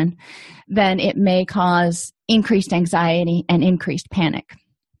serotonin, then it may cause increased anxiety and increased panic.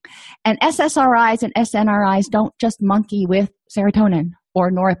 And SSRIs and SNRIs don't just monkey with serotonin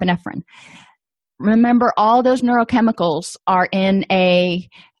or norepinephrine. Remember, all those neurochemicals are in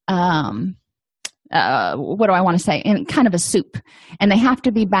in kind of a soup, and they have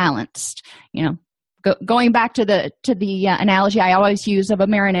to be balanced. Going back to the analogy I always use of a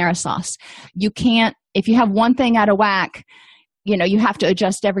marinara sauce, you can't, if you have one thing out of whack, you have to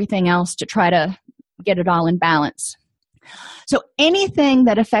adjust everything else to try to get it all in balance. So anything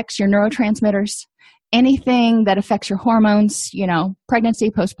that affects your neurotransmitters, anything that affects your hormones, pregnancy,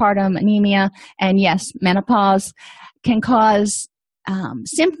 postpartum, anemia, and yes, menopause, can cause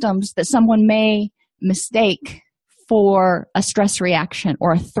symptoms that someone may mistake for a stress reaction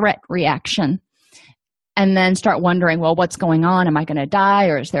or a threat reaction, and then start wondering, well, what's going on? Am I going to die?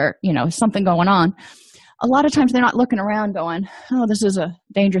 Or is there, something going on? A lot of times they're not looking around going, oh, this is a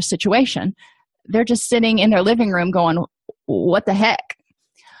dangerous situation. They're just sitting in their living room going, what the heck?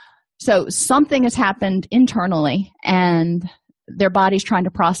 So something has happened internally, and their body's trying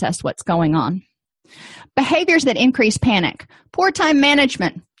to process what's going on. Behaviors that increase panic. Poor time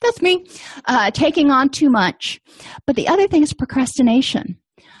management. That's me. Taking on too much. But the other thing is procrastination.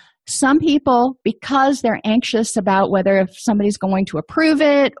 Some people, because they're anxious about whether if somebody's going to approve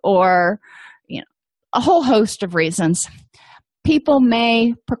it or, a whole host of reasons, people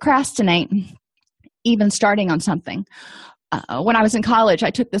may procrastinate even starting on something. When I was in college, I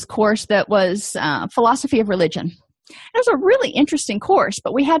took this course that was philosophy of religion. It was a really interesting course,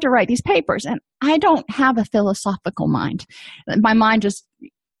 but we had to write these papers, and I don't have a philosophical mind. My mind just,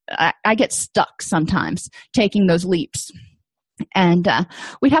 I get stuck sometimes taking those leaps. And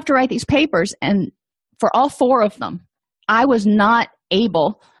we'd have to write these papers, and for all four of them, I was not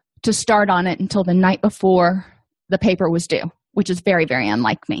able to start on it until the night before the paper was due, which is very, very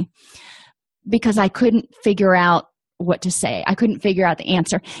unlike me, because I couldn't figure out what to say. I couldn't figure out the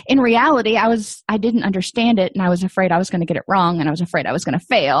answer. In reality, I didn't understand it, and I was afraid I was going to get it wrong, and I was afraid I was going to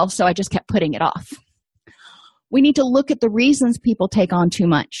fail, so I just kept putting it off. We need to look at the reasons people take on too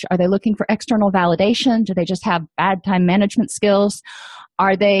much. Are they looking for external validation? Do they just have bad time management skills?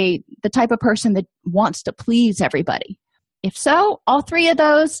 Are they the type of person that wants to please everybody? If so, all three of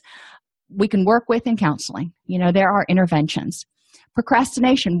those we can work with in counseling. There are interventions.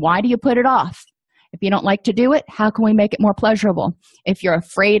 Procrastination, why do you put it off? If you don't like to do it, how can we make it more pleasurable? If you're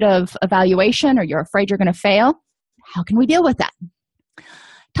afraid of evaluation or you're afraid you're going to fail, how can we deal with that?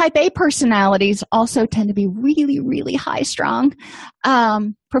 Type A personalities also tend to be really, really high-strung.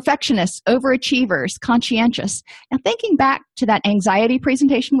 Perfectionists, overachievers, conscientious. Now, thinking back to that anxiety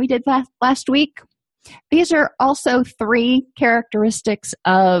presentation we did last week, these are also three characteristics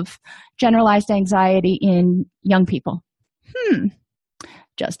of generalized anxiety in young people.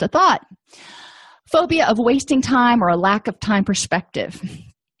 Just a thought. Phobia of wasting time or a lack of time perspective.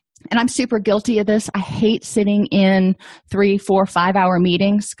 And I'm super guilty of this. I hate sitting in 3, 4, 5-hour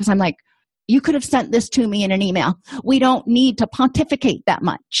meetings because I'm like, you could have sent this to me in an email. We don't need to pontificate that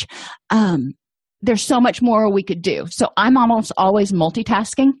much. There's so much more we could do. So I'm almost always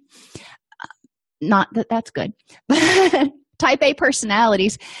multitasking. Not that that's good. But type A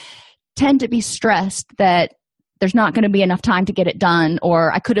personalities tend to be stressed that there's not going to be enough time to get it done,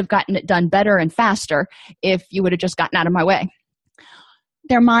 or I could have gotten it done better and faster if you would have just gotten out of my way.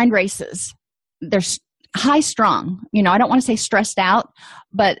 Their mind races. They're high strung. I don't want to say stressed out,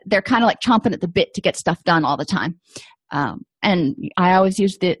 but they're kind of like chomping at the bit to get stuff done all the time. And I always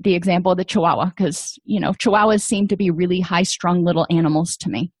use the example of the Chihuahua because, Chihuahuas seem to be really high strung little animals to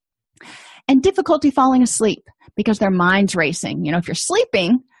me. And difficulty falling asleep because their mind's racing. If you're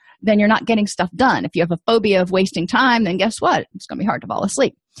sleeping, then you're not getting stuff done. If you have a phobia of wasting time, then guess what? It's going to be hard to fall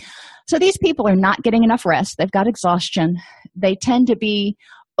asleep. So these people are not getting enough rest. They've got exhaustion. They tend to be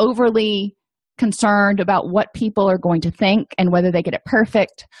overly concerned about what people are going to think and whether they get it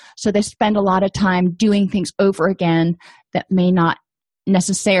perfect. So they spend a lot of time doing things over again that may not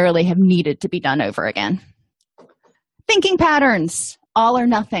necessarily have needed to be done over again. Thinking patterns, all or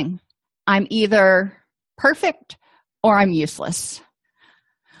nothing. I'm either perfect or I'm useless.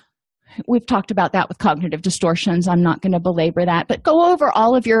 We've talked about that with cognitive distortions. I'm not going to belabor that, but go over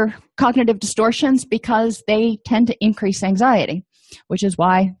all of your cognitive distortions because they tend to increase anxiety, which is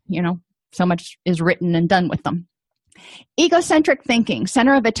why, so much is written and done with them. Egocentric thinking,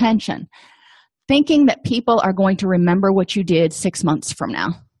 center of attention, thinking that people are going to remember what you did 6 months from now.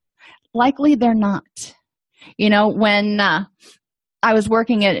 Likely they're not. When I was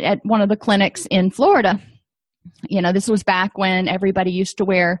working at one of the clinics in Florida, this was back when everybody used to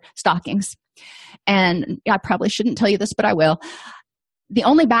wear stockings. And I probably shouldn't tell you this, but I will. The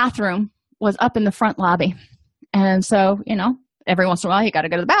only bathroom was up in the front lobby. And so, every once in a while, you got to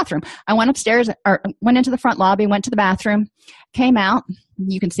go to the bathroom. I went upstairs, or went into the front lobby, went to the bathroom, came out.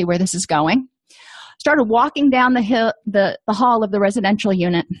 You can see where this is going. Started walking down the hall of the residential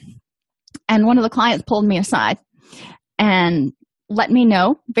unit. And one of the clients pulled me aside and let me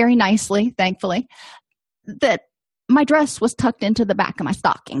know very nicely, thankfully, that my dress was tucked into the back of my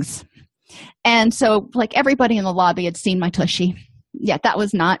stockings. And so, like, everybody in the lobby had seen my tushy. Yeah, that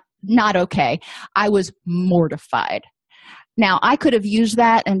was not okay. I was mortified. Now, I could have used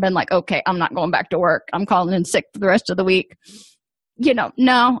that and been like, okay, I'm not going back to work. I'm calling in sick for the rest of the week.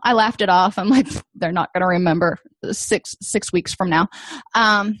 No, I laughed it off. I'm like, they're not going to remember six weeks from now.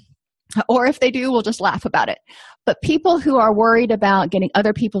 Or if they do, we'll just laugh about it. But people who are worried about getting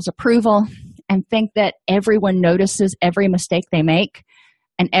other people's approval and think that everyone notices every mistake they make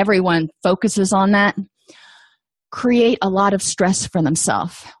and everyone focuses on that, create a lot of stress for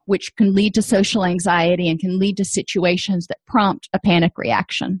themselves, which can lead to social anxiety and can lead to situations that prompt a panic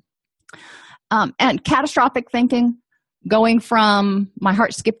reaction. And catastrophic thinking, going from my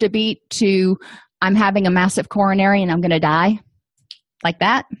heart skipped a beat to I'm having a massive coronary and I'm going to die, like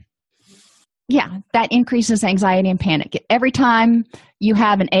that. Yeah, that increases anxiety and panic. Every time you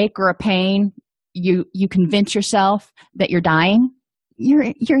have an ache or a pain, you convince yourself that you're dying,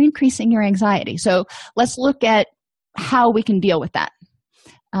 you're increasing your anxiety. So let's look at how we can deal with that,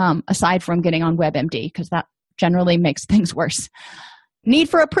 aside from getting on WebMD, because that generally makes things worse. Need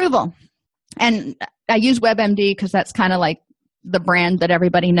for approval. And I use WebMD because that's kind of like the brand that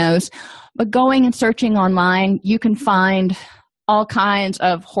everybody knows. But going and searching online, you can find all kinds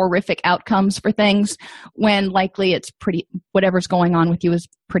of horrific outcomes for things when likely whatever's going on with you is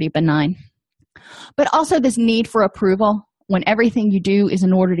pretty benign. But also this need for approval, when everything you do is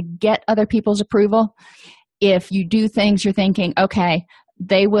in order to get other people's approval. If you do things, you're thinking, okay,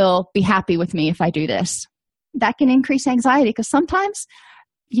 they will be happy with me if I do this. That can increase anxiety because sometimes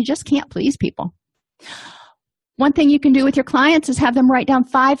you just can't please people. One thing you can do with your clients is have them write down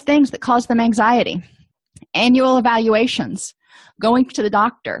 5 things that cause them anxiety. Annual evaluations, going to the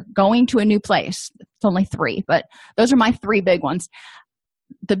doctor, going to a new place. It's only 3, but those are my 3 big ones.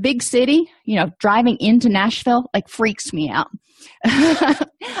 The big city, driving into Nashville, freaks me out.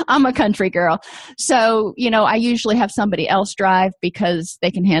 I'm a country girl. So, I usually have somebody else drive because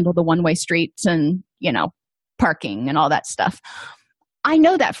they can handle the one-way streets and, parking and all that stuff. I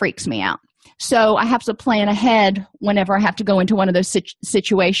know that freaks me out. So I have to plan ahead whenever I have to go into one of those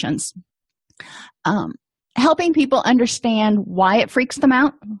situations. Helping people understand why it freaks them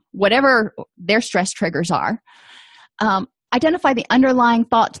out, whatever their stress triggers are. Identify the underlying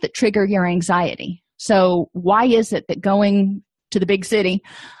thoughts that trigger your anxiety. So why is it that going to the big city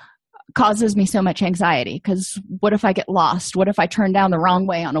causes me so much anxiety? Because what if I get lost? What if I turn down the wrong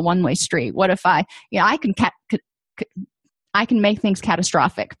way on a one-way street? What if I can make things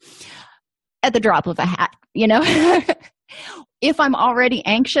catastrophic at the drop of a hat, If I'm already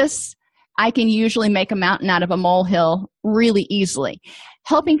anxious, I can usually make a mountain out of a molehill really easily.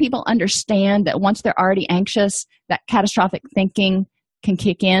 Helping people understand that once they're already anxious, that catastrophic thinking can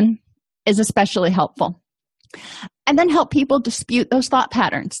kick in is especially helpful. And then help people dispute those thought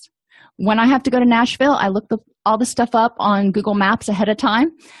patterns. When I have to go to Nashville, I look all the stuff up on Google Maps ahead of time.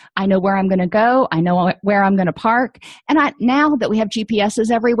 I know where I'm going to go. I know where I'm going to park. And now that we have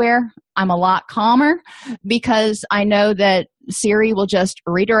GPSs everywhere, I'm a lot calmer because I know that Siri will just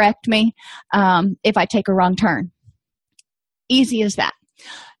redirect me if I take a wrong turn. Easy as that.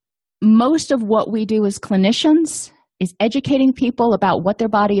 Most of what we do as clinicians is educating people about what their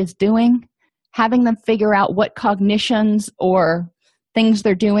body is doing, having them figure out what cognitions or things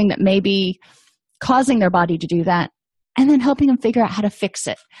they're doing that may be causing their body to do that, and then helping them figure out how to fix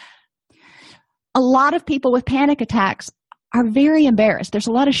it. A lot of people with panic attacks are very embarrassed. There's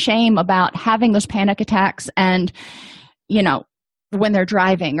a lot of shame about having those panic attacks and, when they're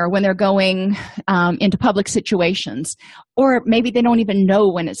driving or when they're going into public situations, or maybe they don't even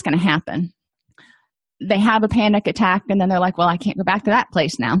know when it's going to happen. They have a panic attack and then they're like, well, I can't go back to that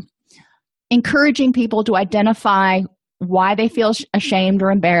place now. Encouraging people to identify why they feel ashamed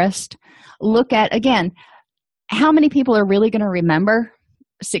or embarrassed. Look at, again, how many people are really going to remember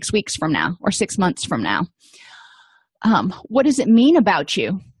 6 weeks from now or 6 months from now? What does it mean about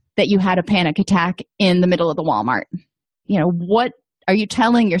you that you had a panic attack in the middle of the Walmart? What are you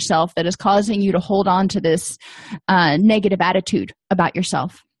telling yourself that is causing you to hold on to this negative attitude about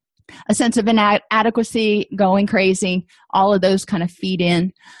yourself? A sense of inadequacy, going crazy, all of those kind of feed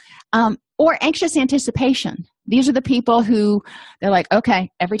in. Or anxious anticipation. These are the people who, they're like,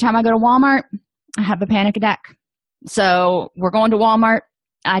 okay, every time I go to Walmart, I have a panic attack. So we're going to Walmart.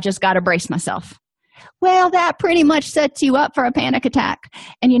 I just got to brace myself. Well, that pretty much sets you up for a panic attack.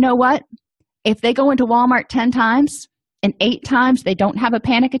 And you know what? If they go into Walmart 10 times and 8 times they don't have a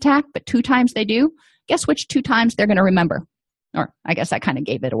panic attack, but 2 times they do, guess which 2 times they're going to remember? Or I guess I kind of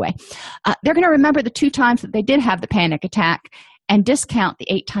gave it away. They're going to remember the 2 times that they did have the panic attack and discount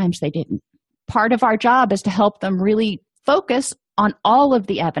the 8 times they didn't. Part of our job is to help them really focus on all of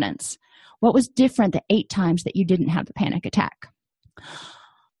the evidence. What was different the 8 times that you didn't have the panic attack?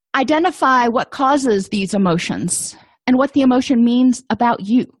 Identify what causes these emotions and what the emotion means about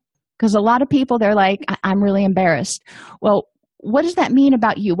you. Because a lot of people, they're like, I'm really embarrassed. Well, what does that mean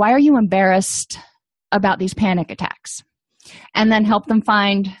about you? Why are you embarrassed about these panic attacks? And then help them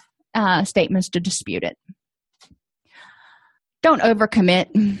find statements to dispute it. Don't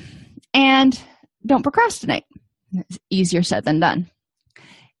overcommit. And don't procrastinate. It's easier said than done.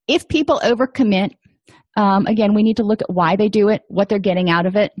 If people overcommit, again, we need to look at why they do it, what they're getting out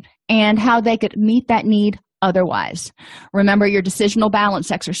of it, and how they could meet that need otherwise. Remember your decisional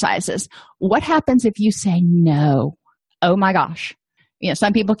balance exercises. What happens if you say no? Oh my gosh.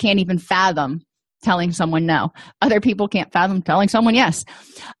 Some people can't even fathom telling someone no. Other people can't fathom telling someone yes.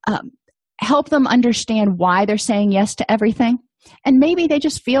 Help them understand why they're saying yes to everything. And maybe they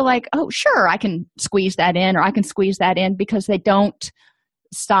just feel like, oh, sure, I can squeeze that in, or I can squeeze that in, because they don't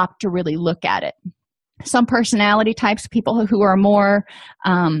stop to really look at it. Some personality types, people who are more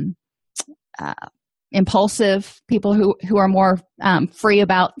impulsive, people who are more free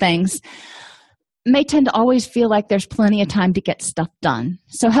about things, may tend to always feel like there's plenty of time to get stuff done.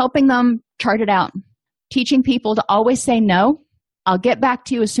 So helping them chart it out, teaching people to always say no. I'll get back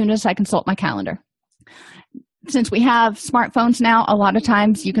to you as soon as I consult my calendar. Since we have smartphones now, a lot of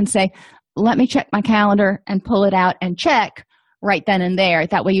times you can say, let me check my calendar and pull it out and check right then and there.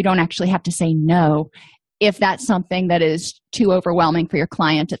 That way you don't actually have to say no if that's something that is too overwhelming for your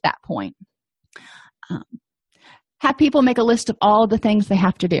client at that point. Have people make a list of all the things they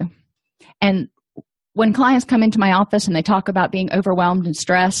have to do. And when clients come into my office and they talk about being overwhelmed and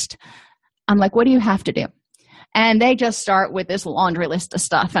stressed, I'm like, what do you have to do? And they just start with this laundry list of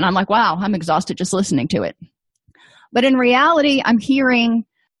stuff. And I'm like, wow, I'm exhausted just listening to it. But in reality, I'm hearing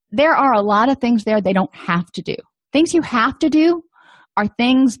there are a lot of things there they don't have to do. Things you have to do are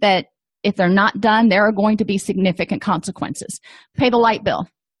things that if they're not done, there are going to be significant consequences. Pay the light bill,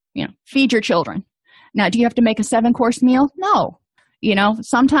 feed your children. Now, do you have to make a 7-course meal? No.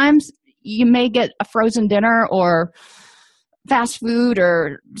 Sometimes you may get a frozen dinner or fast food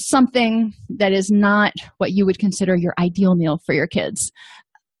or something that is not what you would consider your ideal meal for your kids.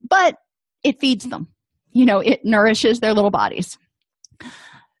 But it feeds them. It nourishes their little bodies.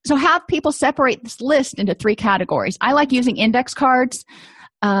 So have people separate this list into 3 categories. I like using index cards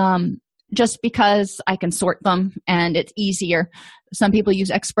just because I can sort them and it's easier. Some people use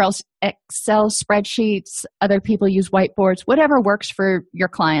Excel spreadsheets. Other people use whiteboards, whatever works for your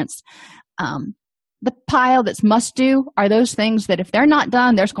clients. The pile that's must do are those things that if they're not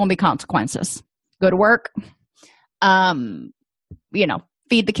done, there's going to be consequences. Go to work, feed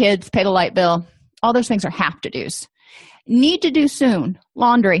the kids, pay the light bill. All those things are have to do's. Need to do soon.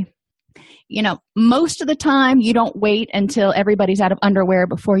 Laundry. Most of the time you don't wait until everybody's out of underwear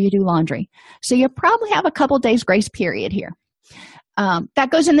before you do laundry. So you probably have a couple days grace period here. That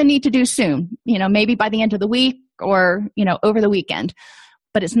goes in the need to do soon, maybe by the end of the week or, over the weekend.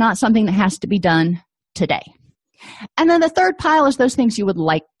 But it's not something that has to be done today. And then the third pile is those things you would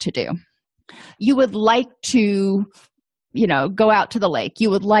like to do. You would like to, go out to the lake. You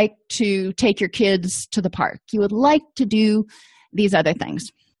would like to take your kids to the park. You would like to do these other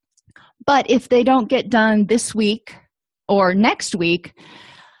things. But if they don't get done this week or next week,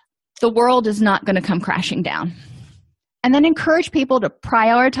 the world is not going to come crashing down. And then encourage people to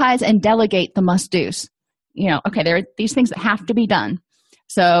prioritize and delegate the must-dos. Okay, there are these things that have to be done.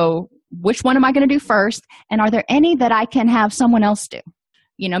 So which one am I going to do first? And are there any that I can have someone else do?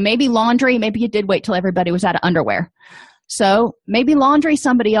 Maybe laundry, maybe you did wait till everybody was out of underwear. So maybe laundry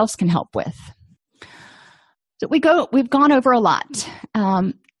somebody else can help with. So we've gone over a lot.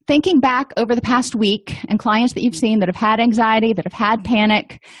 Thinking back over the past week and clients that you've seen that have had anxiety, that have had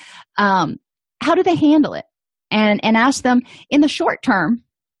panic, how do they handle it? And ask them, in the short term,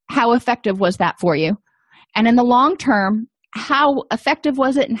 how effective was that for you? And in the long term, how effective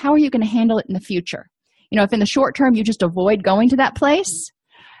was it and how are you going to handle it in the future? If in the short term you just avoid going to that place,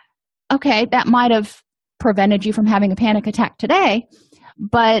 okay, that might have prevented you from having a panic attack today.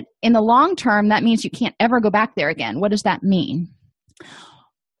 But in the long term, that means you can't ever go back there again. What does that mean?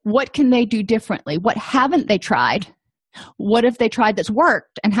 What can they do differently? What haven't they tried? What have they tried that's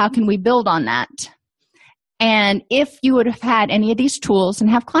worked? And how can we build on that? And if you would have had any of these tools, and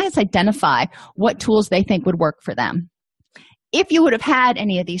have clients identify what tools they think would work for them. If you would have had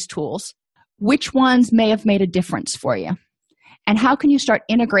any of these tools, which ones may have made a difference for you? And how can you start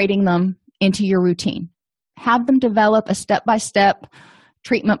integrating them into your routine? Have them develop a step-by-step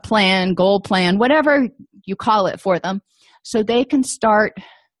treatment plan, goal plan, whatever you call it for them, so they can start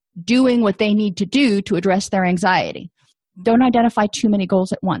doing what they need to do to address their anxiety. Don't identify too many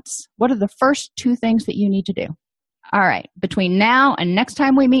goals at once. What are the first 2 things that you need to do? All right, between now and next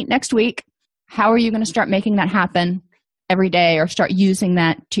time we meet next week, how are you going to start making that happen every day or start using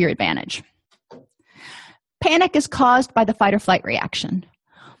that to your advantage? Panic is caused by the fight or flight reaction.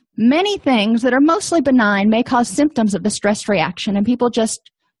 Many things that are mostly benign may cause symptoms of the stress reaction, and people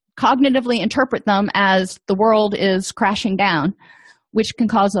just cognitively interpret them as the world is crashing down, which can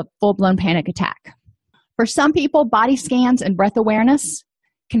cause a full-blown panic attack. For some people, body scans and breath awareness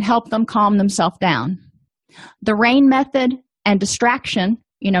can help them calm themselves down. The RAIN method and distraction,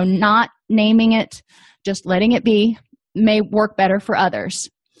 not naming it, just letting it be, may work better for others.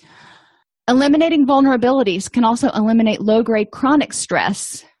 Eliminating vulnerabilities can also eliminate low-grade chronic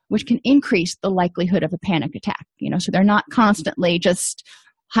stress, which can increase the likelihood of a panic attack. So they're not constantly just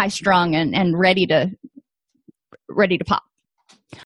high-strung and ready to pop.